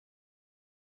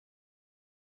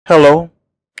Hello,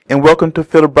 and welcome to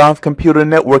Philip Brown's Computer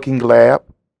Networking Lab.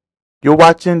 You're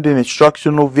watching the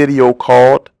instructional video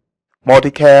called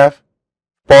Multicast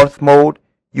Sparse Mode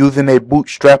using a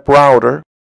bootstrap router.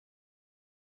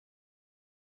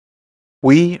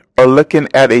 We are looking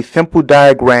at a simple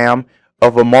diagram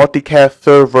of a multicast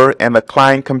server and a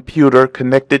client computer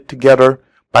connected together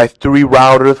by three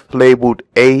routers labeled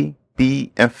A,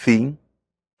 B, and C.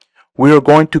 We are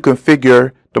going to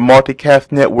configure the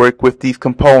multicast network with these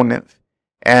components,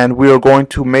 and we are going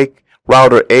to make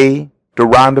router A the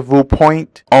rendezvous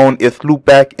point on its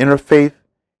loopback interface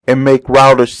and make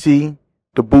router C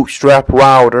the bootstrap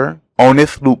router on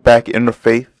its loopback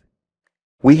interface.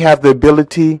 We have the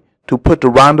ability to put the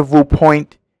rendezvous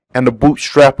point and the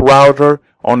bootstrap router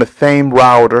on the same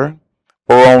router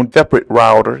or on separate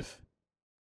routers.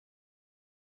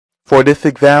 For this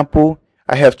example,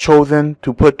 I have chosen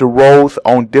to put the rows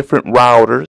on different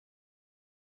routers.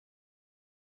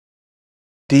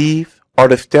 These are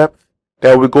the steps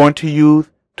that we're going to use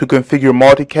to configure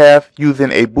multicast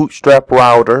using a bootstrap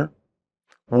router.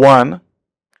 1.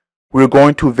 We're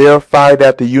going to verify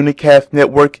that the unicast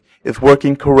network is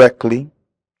working correctly.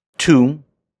 2.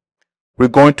 We're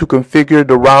going to configure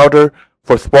the router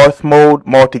for sparse mode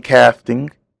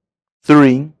multicasting.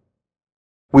 3.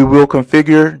 We will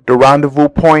configure the rendezvous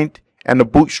point and the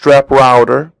bootstrap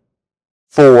router.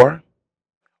 4.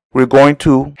 We're going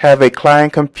to have a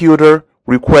client computer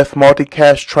request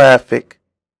multicast traffic.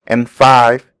 And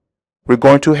 5. We're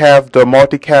going to have the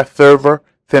multicast server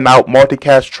send out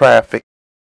multicast traffic.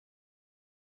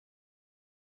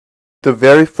 The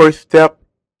very first step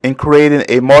in creating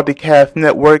a multicast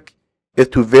network is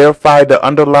to verify the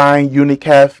underlying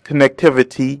unicast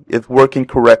connectivity is working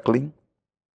correctly.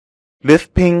 Let's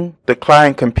ping the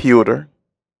client computer.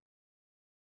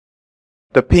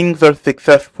 The pings are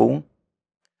successful.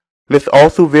 Let's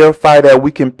also verify that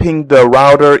we can ping the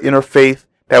router interface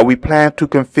that we plan to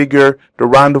configure the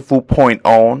rendezvous point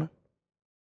on.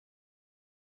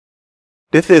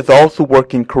 This is also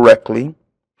working correctly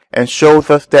and shows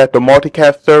us that the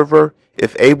multicast server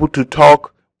is able to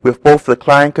talk with both the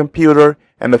client computer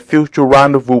and the future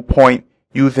rendezvous point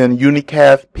using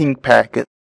unicast ping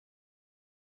packets.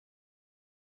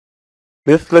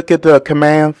 Let's look at the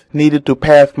commands needed to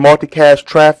pass multicast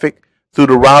traffic through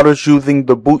the routers using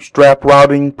the bootstrap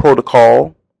routing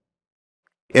protocol.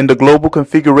 In the global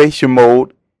configuration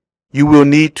mode, you will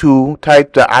need to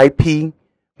type the IP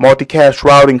multicast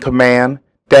routing command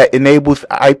that enables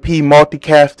IP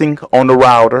multicasting on the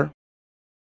router.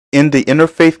 In the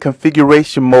interface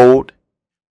configuration mode,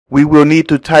 we will need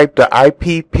to type the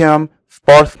IP PIM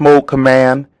sparse mode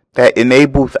command that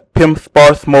enables PIM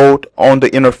sparse mode on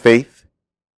the interface.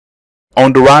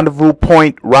 On the rendezvous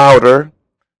point router,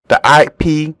 the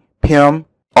IP PIM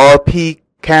RP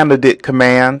candidate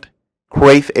command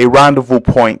creates a rendezvous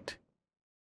point.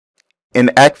 An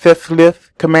access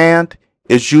list command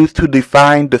is used to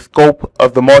define the scope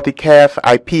of the multicast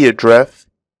IP address.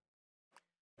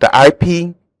 The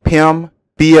IP PIM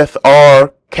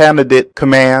BSR candidate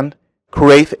command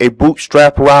creates a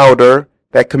bootstrap router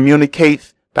that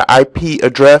communicates the IP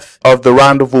address of the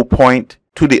rendezvous point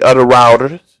to the other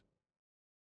routers.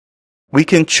 We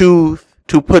can choose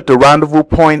to put the rendezvous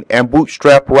point and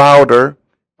bootstrap router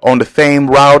on the same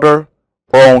router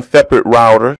or on separate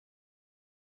routers.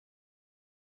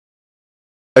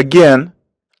 Again,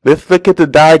 let's look at the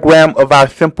diagram of our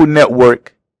simple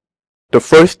network. The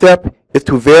first step is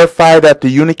to verify that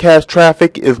the unicast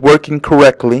traffic is working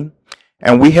correctly,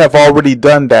 and we have already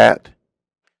done that.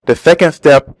 The second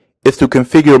step is to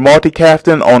configure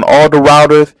multicasting on all the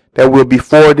routers that will be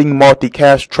forwarding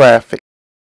multicast traffic.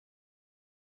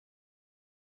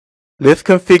 Let's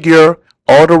configure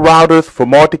all the routers for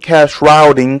multicast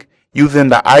routing using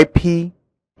the IP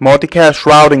multicast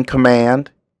routing command.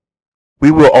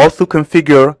 We will also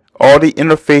configure all the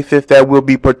interfaces that will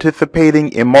be participating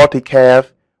in multicast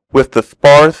with the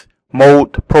sparse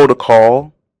mode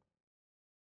protocol.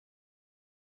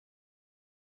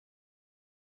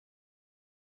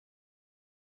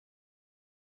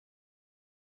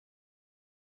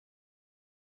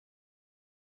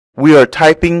 We are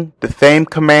typing the same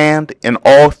command in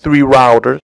all three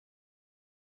routers.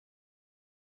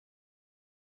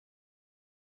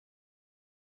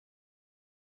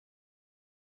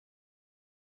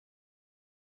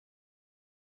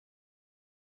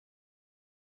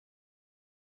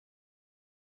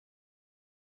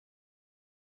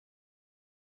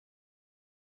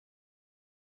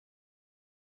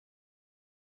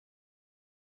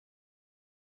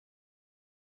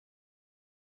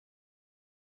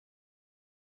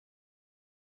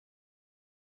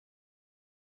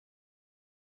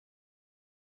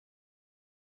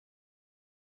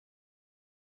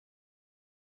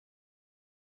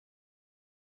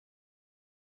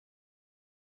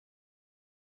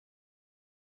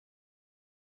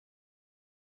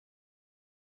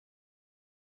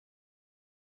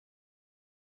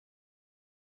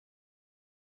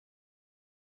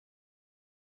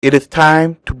 It is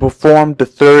time to perform the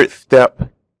third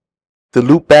step. The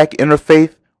loopback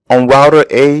interface on router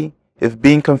A is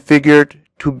being configured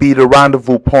to be the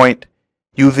rendezvous point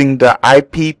using the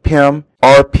IP-PIM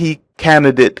RP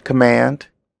candidate command.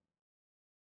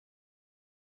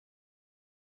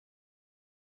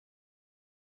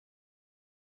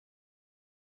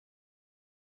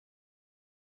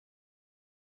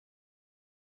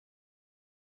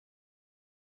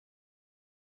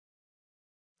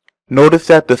 Notice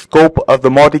that the scope of the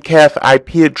multicast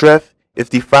IP address is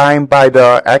defined by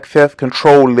the access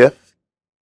control list.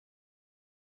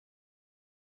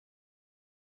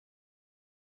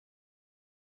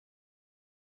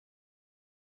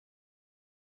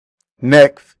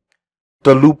 Next,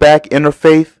 the loopback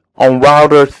interface on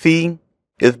router C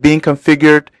is being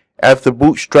configured as the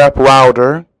bootstrap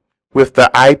router with the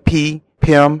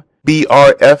IP-PIM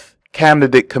BRS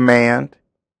candidate command.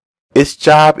 Its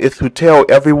job is to tell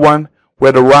everyone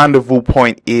where the rendezvous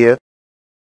point is.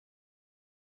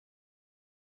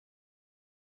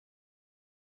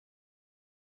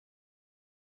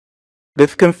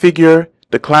 Let's configure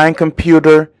the client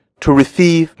computer to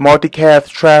receive multicast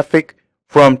traffic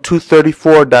from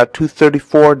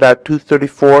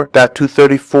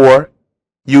 234.234.234.234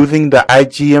 using the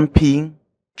IGMP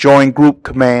join group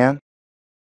command.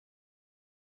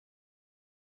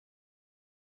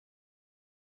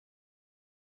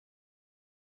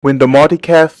 When the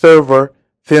multicast server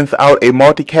sends out a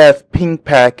multicast ping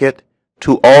packet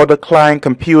to all the client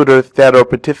computers that are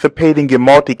participating in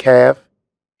multicast,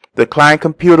 the client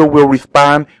computer will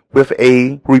respond with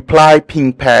a reply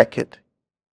ping packet.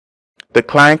 The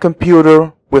client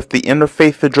computer with the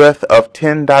interface address of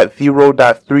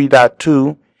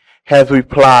 10.0.3.2 has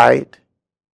replied.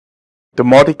 The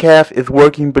multicast is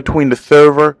working between the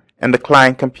server and the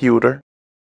client computer.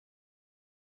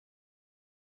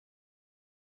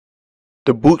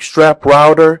 The bootstrap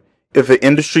router is an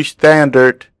industry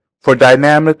standard for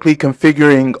dynamically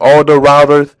configuring all the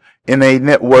routers in a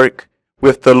network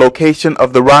with the location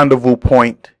of the rendezvous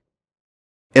point.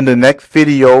 In the next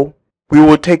video, we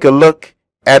will take a look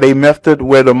at a method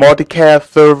where the multicast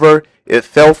server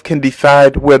itself can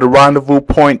decide where the rendezvous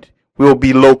point will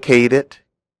be located.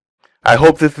 I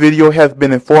hope this video has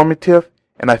been informative,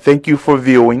 and I thank you for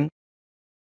viewing.